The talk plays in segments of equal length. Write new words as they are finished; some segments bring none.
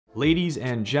Ladies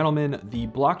and gentlemen, the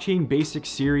Blockchain Basics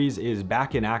series is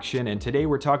back in action, and today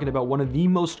we're talking about one of the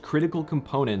most critical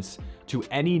components to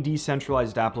any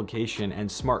decentralized application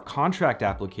and smart contract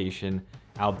application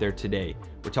out there today.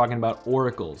 We're talking about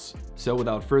oracles. So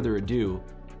without further ado,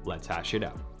 let's hash it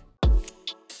out.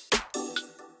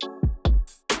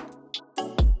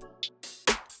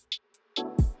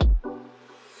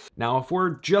 Now, if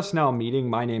we're just now meeting,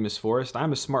 my name is Forrest.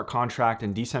 I'm a smart contract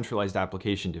and decentralized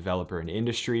application developer in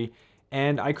industry,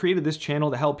 and I created this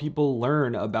channel to help people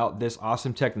learn about this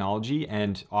awesome technology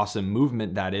and awesome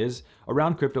movement that is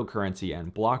around cryptocurrency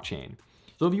and blockchain.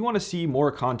 So if you want to see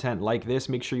more content like this,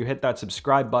 make sure you hit that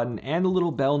subscribe button and the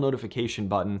little bell notification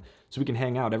button so we can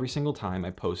hang out every single time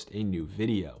I post a new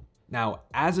video. Now,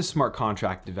 as a smart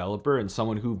contract developer and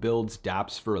someone who builds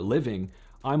dApps for a living,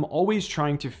 I'm always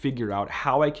trying to figure out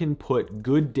how I can put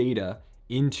good data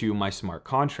into my smart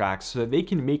contracts so that they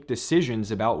can make decisions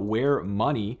about where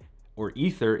money or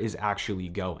ether is actually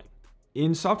going.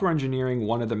 In software engineering,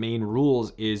 one of the main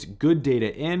rules is good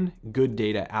data in, good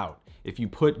data out. If you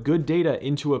put good data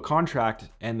into a contract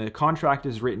and the contract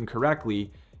is written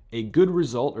correctly, a good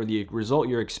result or the result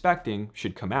you're expecting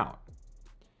should come out.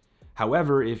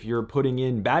 However, if you're putting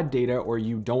in bad data or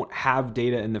you don't have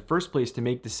data in the first place to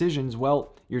make decisions,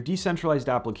 well, your decentralized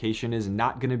application is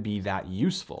not going to be that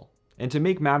useful. And to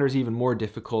make matters even more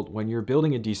difficult, when you're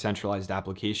building a decentralized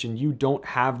application, you don't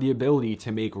have the ability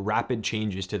to make rapid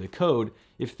changes to the code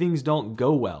if things don't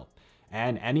go well.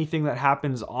 And anything that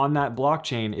happens on that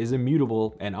blockchain is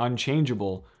immutable and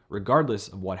unchangeable regardless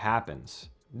of what happens.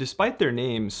 Despite their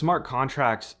name, smart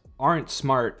contracts aren't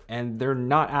smart, and they're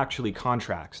not actually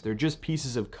contracts. They're just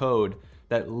pieces of code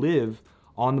that live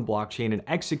on the blockchain and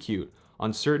execute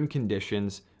on certain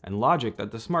conditions and logic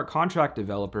that the smart contract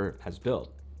developer has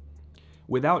built.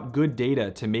 Without good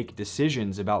data to make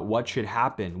decisions about what should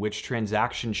happen, which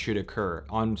transactions should occur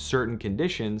on certain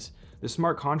conditions, the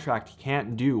smart contract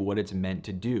can't do what it's meant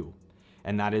to do.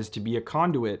 And that is to be a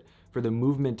conduit for the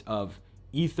movement of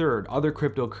ether or other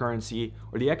cryptocurrency,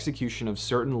 or the execution of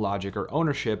certain logic or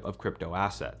ownership of crypto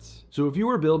assets. So if you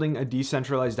were building a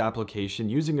decentralized application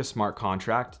using a smart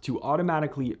contract to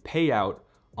automatically pay out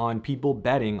on people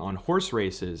betting on horse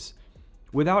races,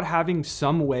 without having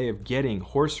some way of getting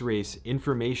horse race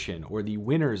information or the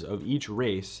winners of each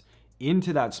race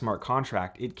into that smart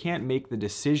contract, it can't make the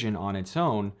decision on its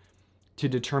own to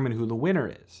determine who the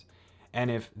winner is.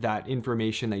 And if that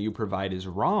information that you provide is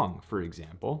wrong, for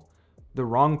example, the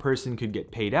wrong person could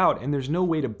get paid out, and there's no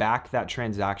way to back that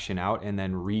transaction out and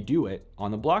then redo it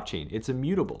on the blockchain. It's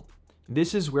immutable.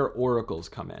 This is where oracles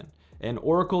come in. And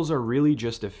oracles are really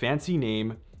just a fancy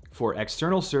name for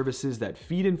external services that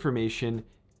feed information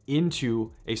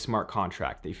into a smart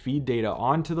contract. They feed data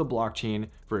onto the blockchain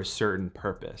for a certain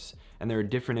purpose. And there are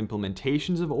different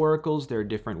implementations of oracles. There are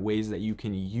different ways that you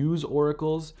can use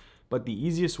oracles. But the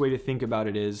easiest way to think about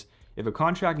it is, if a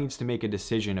contract needs to make a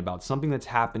decision about something that's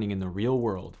happening in the real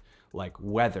world, like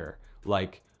weather,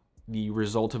 like the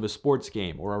result of a sports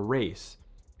game or a race,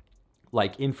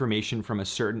 like information from a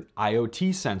certain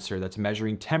IoT sensor that's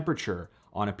measuring temperature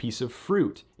on a piece of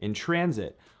fruit in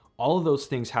transit, all of those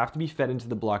things have to be fed into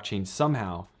the blockchain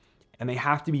somehow, and they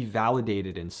have to be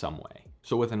validated in some way.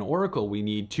 So with an oracle, we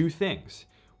need two things.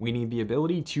 We need the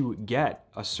ability to get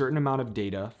a certain amount of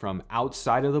data from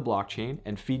outside of the blockchain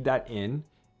and feed that in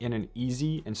an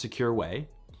easy and secure way.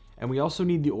 And we also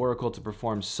need the oracle to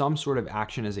perform some sort of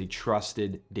action as a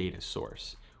trusted data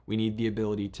source. We need the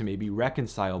ability to maybe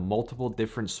reconcile multiple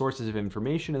different sources of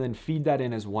information and then feed that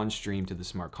in as one stream to the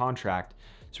smart contract,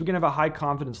 so we can have a high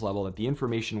confidence level that the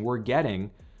information we're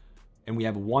getting, and we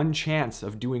have one chance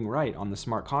of doing right on the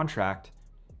smart contract,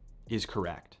 is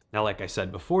correct. Now, like I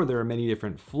said before, there are many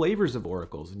different flavors of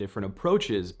oracles and different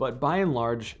approaches, but by and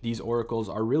large, these oracles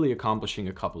are really accomplishing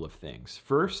a couple of things.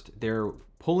 First, they're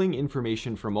pulling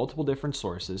information from multiple different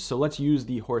sources. So let's use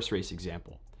the horse race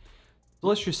example. So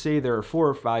let's just say there are 4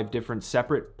 or 5 different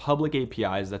separate public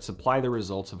APIs that supply the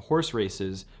results of horse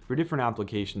races for different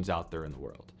applications out there in the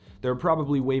world. There are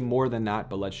probably way more than that,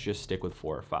 but let's just stick with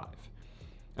 4 or 5.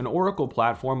 An oracle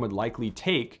platform would likely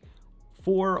take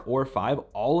 4 or 5,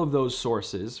 all of those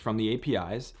sources from the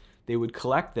APIs. They would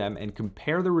collect them and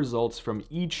compare the results from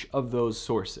each of those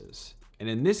sources. And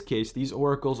in this case, these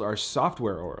oracles are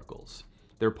software oracles.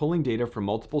 They're pulling data from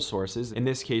multiple sources, in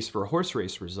this case for horse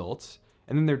race results,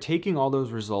 and then they're taking all those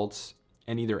results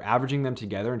and either averaging them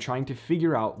together and trying to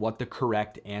figure out what the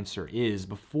correct answer is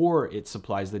before it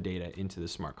supplies the data into the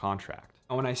smart contract.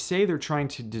 And when I say they're trying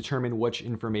to determine which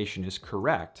information is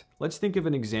correct, let's think of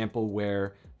an example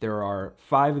where there are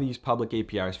 5 of these public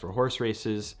APIs for horse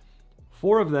races,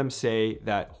 4 of them say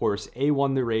that horse A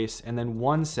won the race, and then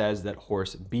 1 says that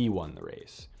horse B won the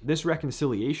race. This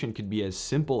reconciliation could be as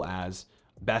simple as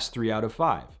best 3 out of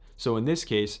 5. So in this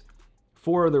case,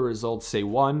 4 of the results say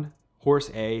 1,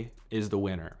 horse A is the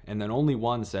winner, and then only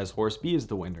 1 says horse B is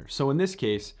the winner. So in this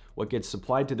case, what gets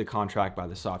supplied to the contract by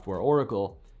the software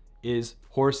oracle is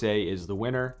horse A is the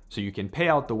winner, so you can pay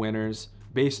out the winners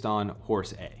based on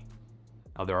horse A.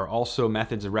 Now, there are also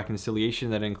methods of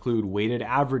reconciliation that include weighted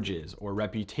averages or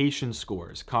reputation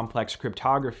scores, complex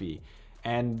cryptography,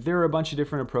 and there are a bunch of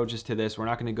different approaches to this. We're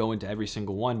not going to go into every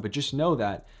single one, but just know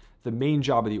that the main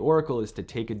job of the oracle is to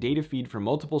take a data feed from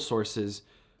multiple sources,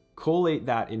 collate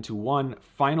that into one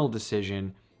final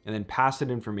decision, and then pass that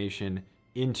information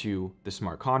into the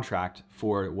smart contract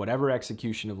for whatever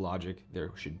execution of logic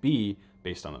there should be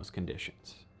based on those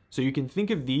conditions. So you can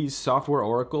think of these software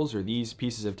oracles or these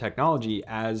pieces of technology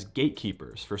as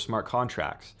gatekeepers for smart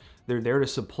contracts. They're there to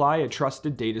supply a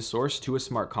trusted data source to a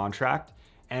smart contract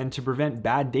and to prevent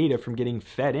bad data from getting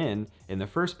fed in the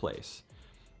first place.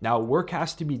 Now, work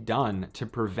has to be done to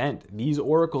prevent these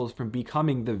oracles from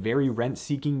becoming the very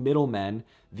rent-seeking middlemen,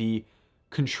 the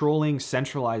controlling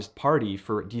centralized party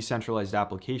for decentralized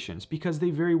applications, because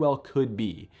they very well could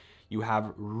be. You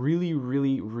have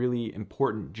really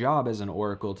important job as an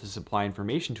oracle to supply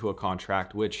information to a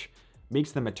contract, which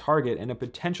makes them a target and a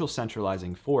potential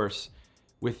centralizing force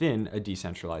within a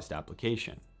decentralized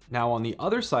application. Now, on the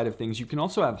other side of things, you can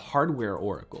also have hardware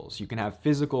oracles. You can have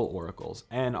physical oracles,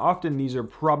 and often these are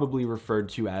probably referred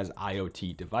to as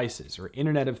IoT devices or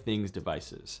Internet of Things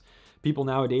devices. People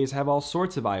nowadays have all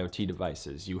sorts of IoT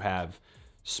devices. You have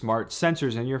smart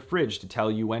sensors in your fridge to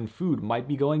tell you when food might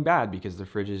be going bad because the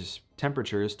fridge's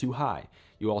temperature is too high.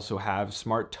 You also have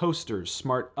smart toasters,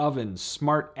 smart ovens,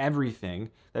 smart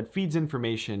everything that feeds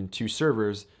information to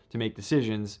servers to make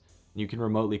decisions. You can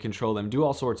remotely control them, do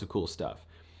all sorts of cool stuff.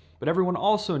 But everyone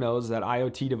also knows that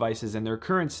IoT devices in their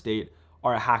current state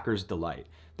are a hacker's delight.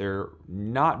 They're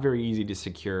not very easy to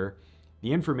secure.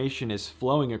 The information is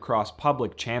flowing across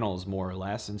public channels more or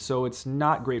less, and so it's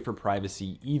not great for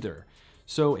privacy either.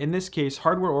 So in this case,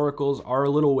 hardware oracles are a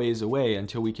little ways away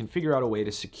until we can figure out a way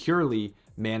to securely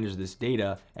manage this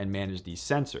data and manage these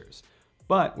sensors.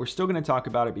 But we're still going to talk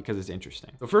about it because it's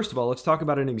interesting. So first of all, let's talk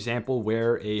about an example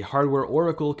where a hardware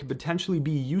oracle could potentially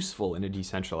be useful in a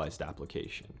decentralized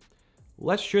application.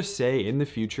 Let's just say in the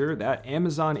future that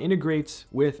Amazon integrates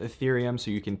with Ethereum so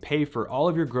you can pay for all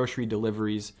of your grocery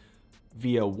deliveries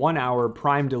via 1-hour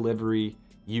Prime delivery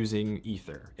using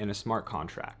Ether in a smart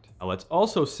contract. Now, let's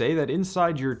also say that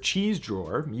inside your cheese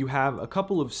drawer, you have a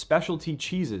couple of specialty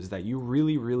cheeses that you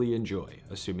really enjoy,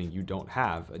 assuming you don't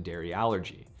have a dairy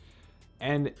allergy.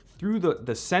 And through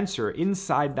the sensor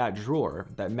inside that drawer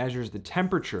that measures the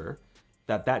temperature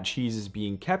that cheese is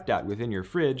being kept at within your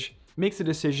fridge, makes a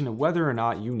decision of whether or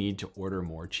not you need to order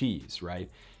more cheese, right?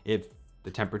 If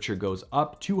the temperature goes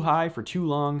up too high for too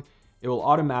long, it will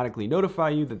automatically notify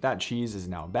you that that cheese is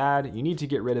now bad, you need to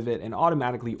get rid of it, and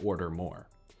automatically order more.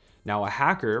 Now, a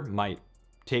hacker might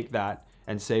take that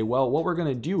and say, well, what we're going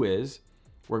to do is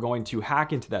we're going to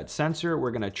hack into that sensor,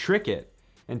 we're going to trick it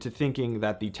into thinking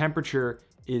that the temperature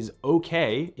is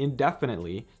okay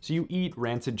indefinitely, so you eat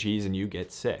rancid cheese and you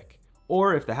get sick.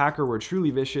 Or if the hacker were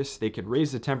truly vicious, they could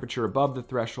raise the temperature above the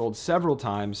threshold several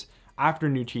times after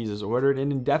new cheese is ordered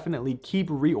and indefinitely keep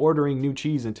reordering new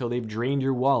cheese until they've drained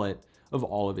your wallet of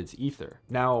all of its ether.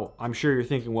 Now, I'm sure you're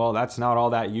thinking, well, that's not all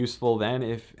that useful then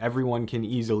if everyone can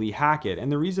easily hack it. And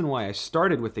the reason why I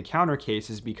started with the counter case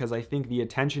is because I think the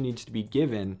attention needs to be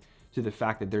given to the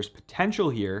fact that there's potential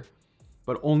here,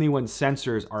 but only when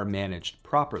sensors are managed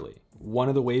properly. One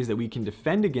of the ways that we can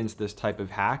defend against this type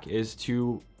of hack is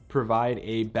to provide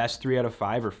a best 3 out of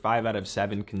 5 or 5 out of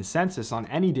 7 consensus on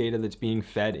any data that's being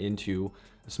fed into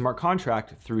a smart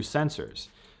contract through sensors.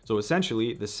 So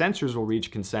essentially, the sensors will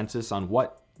reach consensus on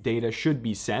what data should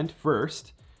be sent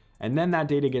first, and then that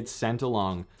data gets sent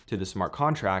along to the smart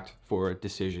contract for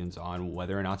decisions on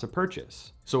whether or not to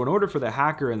purchase. So in order for the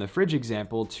hacker in the fridge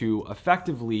example to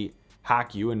effectively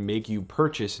hack you and make you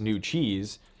purchase new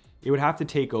cheese, it would have to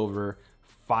take over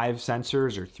 5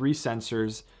 sensors or 3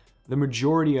 sensors, the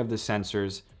majority of the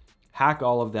sensors, hack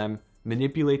all of them,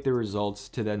 manipulate the results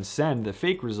to then send the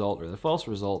fake result or the false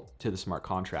result to the smart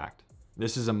contract.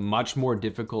 This is a much more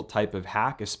difficult type of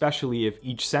hack, especially if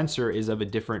each sensor is of a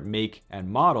different make and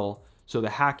model, so the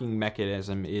hacking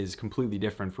mechanism is completely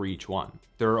different for each one.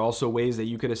 There are also ways that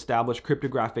you could establish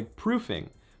cryptographic proofing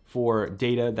for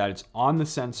data that's on the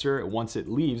sensor once it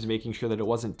leaves, making sure that it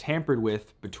wasn't tampered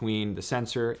with between the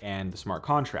sensor and the smart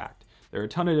contract. There are a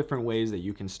ton of different ways that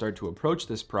you can start to approach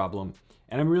this problem,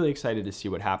 and I'm really excited to see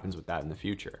what happens with that in the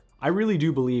future. I really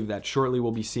do believe that shortly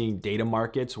we'll be seeing data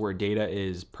markets where data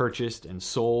is purchased and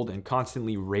sold and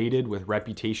constantly rated with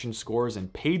reputation scores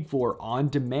and paid for on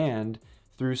demand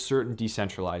through certain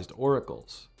decentralized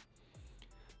oracles.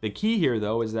 The key here,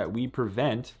 though, is that we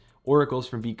prevent oracles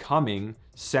from becoming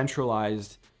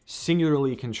centralized,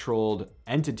 singularly controlled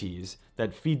entities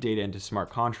that feed data into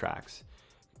smart contracts.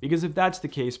 Because if that's the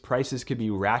case, prices could be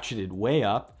ratcheted way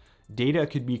up, data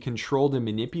could be controlled and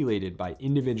manipulated by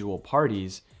individual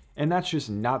parties, and that's just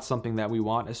not something that we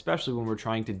want, especially when we're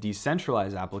trying to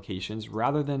decentralize applications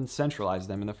rather than centralize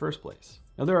them in the first place.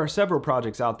 Now, there are several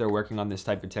projects out there working on this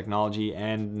type of technology,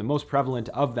 and the most prevalent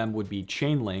of them would be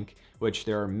Chainlink, which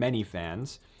there are many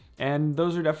fans, and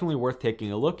those are definitely worth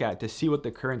taking a look at to see what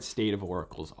the current state of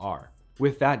oracles are.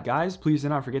 With that, guys, please do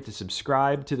not forget to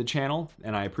subscribe to the channel,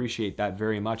 and I appreciate that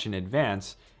very much in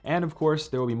advance. And of course,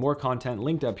 there will be more content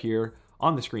linked up here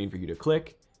on the screen for you to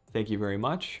click. Thank you very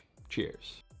much.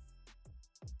 Cheers.